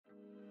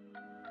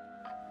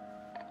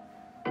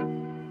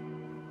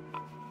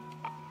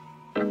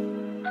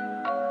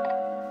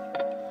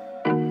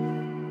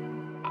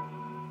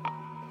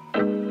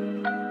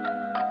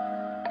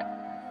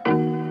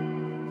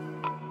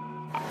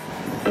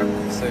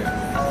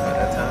swear. By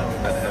that time, we're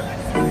about to have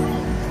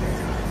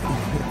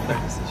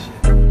nervous and shit.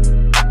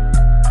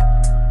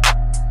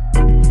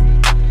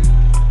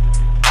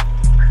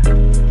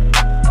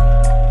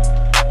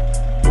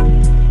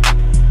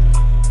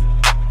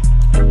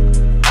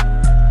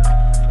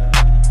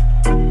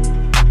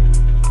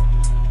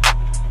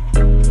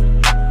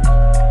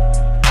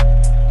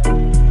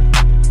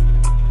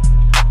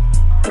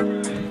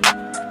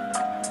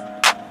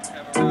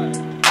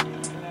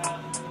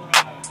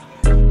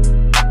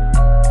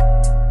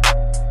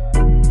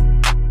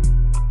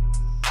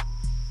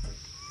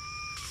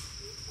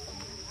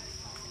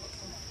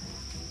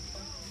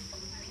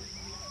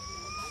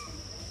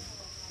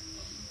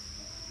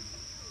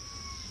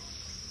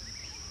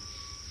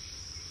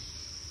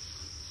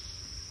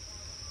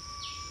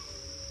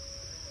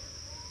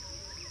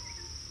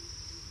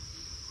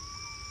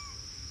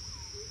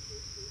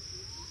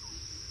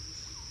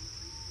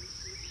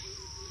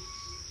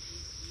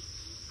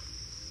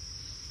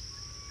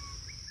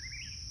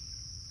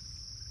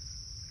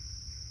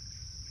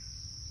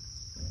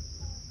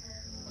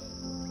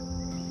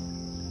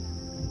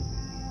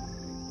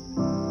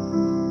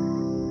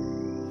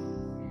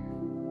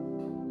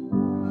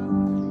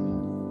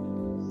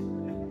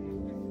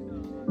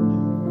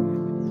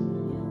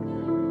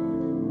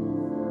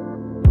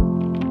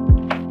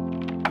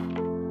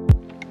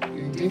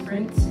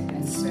 Different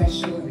and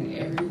special in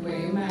every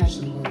way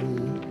imaginable.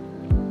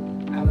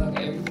 I love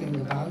everything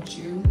about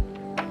you.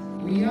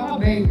 We are,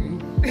 baby.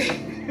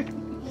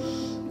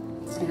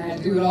 And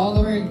I'd do it all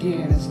over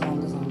again as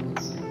long as I'm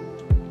with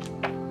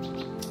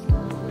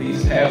you.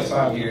 These past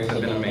 5 years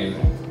have been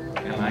amazing,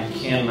 and I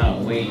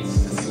cannot wait to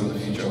see what the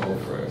future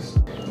holds for us.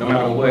 No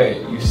matter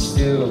what, you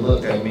still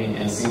looked at me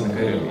and seen the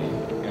good in me,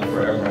 and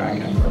forever I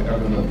can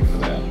forever love you for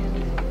that.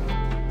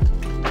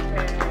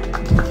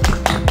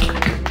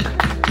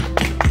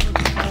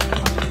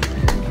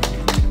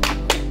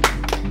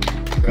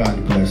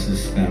 God bless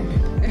this family.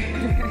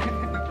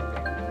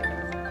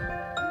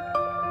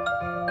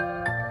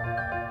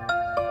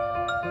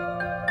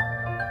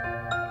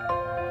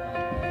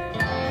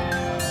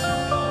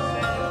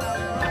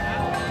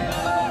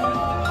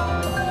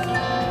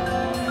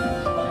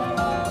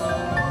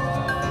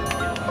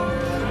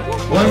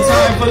 One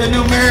time for the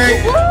new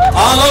married,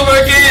 all over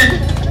again.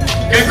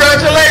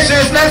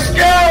 Congratulations, let's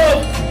go!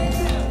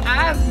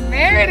 I'm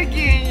married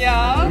again,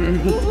 y'all.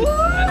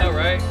 I know,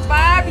 right?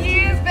 5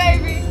 years,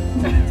 baby.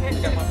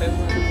 Got my best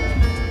friend.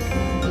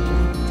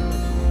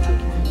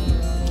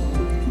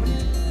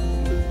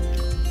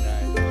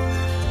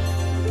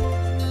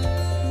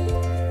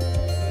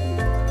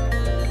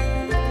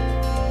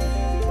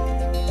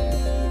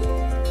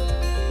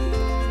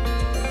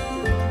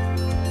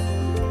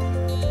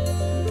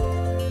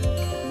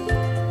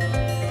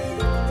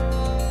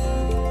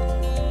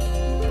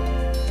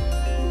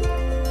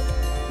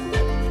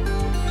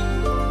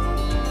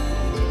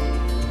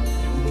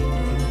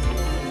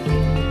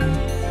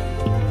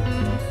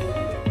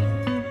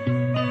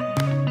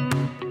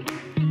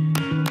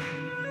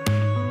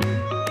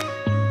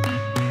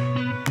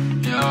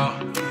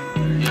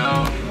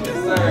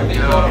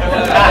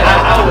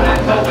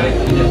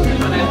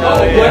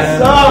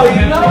 What's up?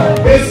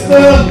 It's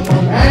the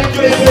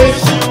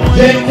activist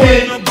JK.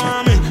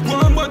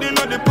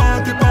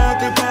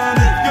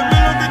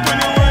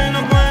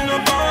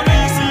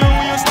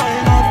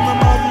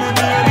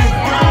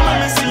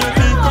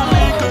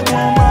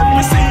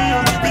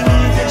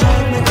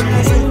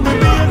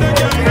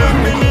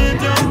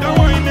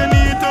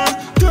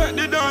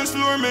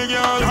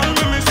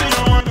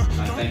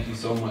 Thank you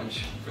so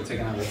much for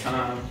taking out the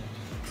time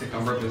to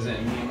come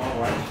represent me and my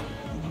wife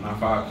in our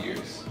 5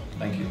 years.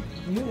 Thank you.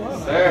 You're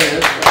welcome.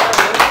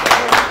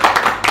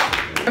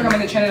 For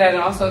coming to Trinidad,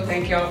 and also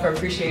thank y'all for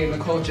appreciating the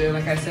culture.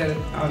 Like I said,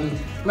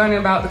 learning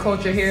about the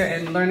culture here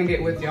and learning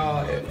it with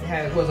y'all,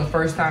 was a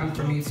first time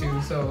for me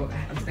too. So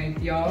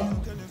thank y'all.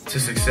 To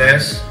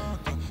success,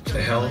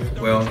 to health,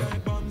 wealth,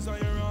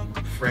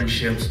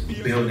 friendships,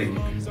 building,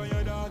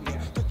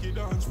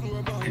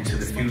 into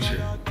the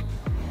future.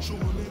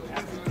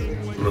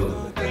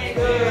 Blue.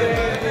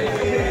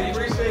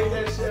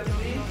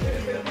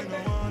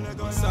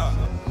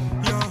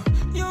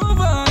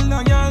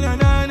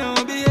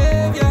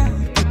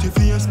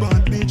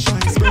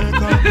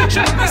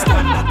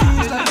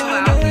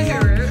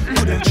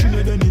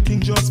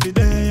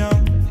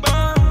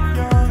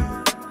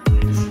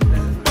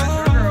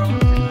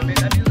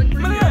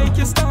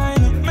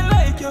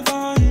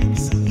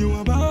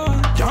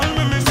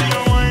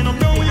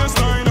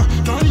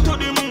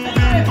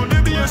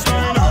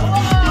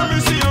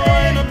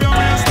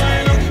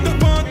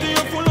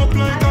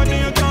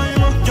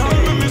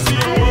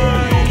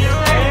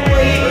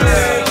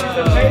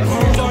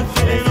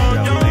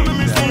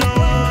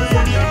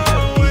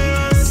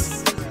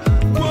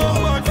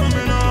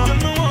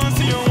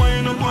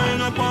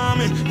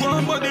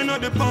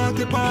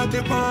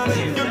 party.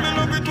 You me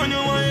love it when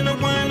you wind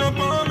up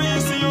on me.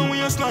 See your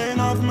waistline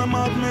off my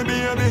mouth, me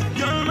baby.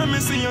 Girl, let me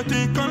see you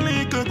take a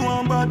little go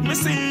on, but me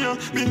see you.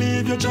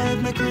 Believe you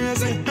drive me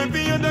crazy.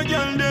 Every other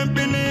girl them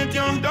beneath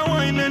you. The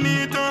wine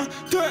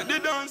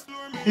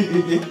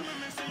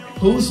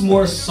Who's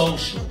more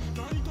social?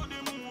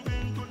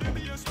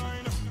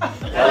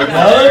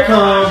 Another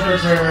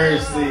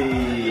controversy.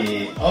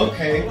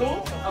 Okay.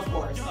 Of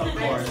course. Of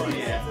course,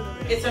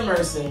 yeah. It's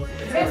immersive.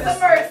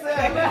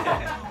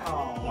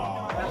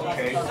 Oh,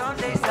 okay. Some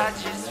days I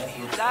just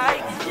feel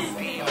like to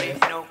be with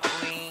no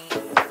queen.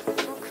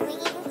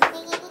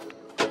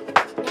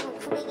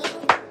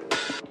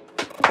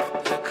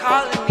 The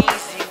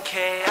colonies in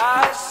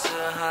chaos,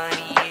 the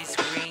honey is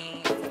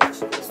green.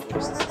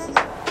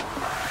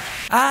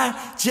 I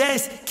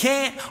just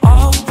can't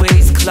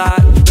always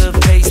clock the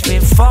pace,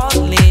 been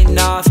falling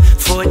off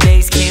for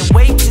days. Can't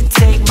wait to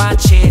take my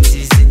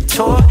chances. And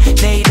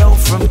tornado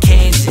from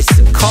Kansas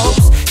to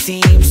coast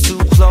seems too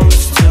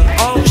close to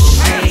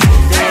ocean.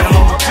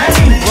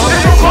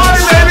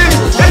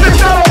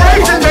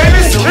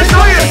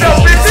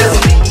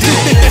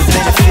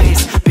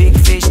 Big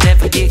fish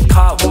never get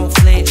caught, won't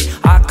flinch.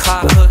 I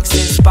caught hooks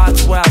in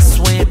spots where I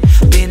swim.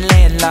 Been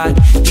landlocked.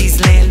 These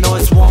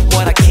landlords want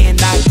what I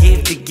cannot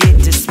give. To get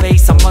to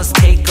space I must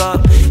take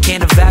up.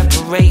 Can't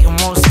evaporate and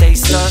won't stay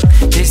stuck.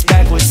 This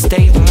backward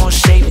state won't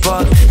shape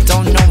up.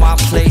 Don't know my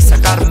place, I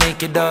gotta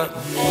make it up.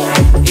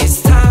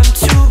 It's time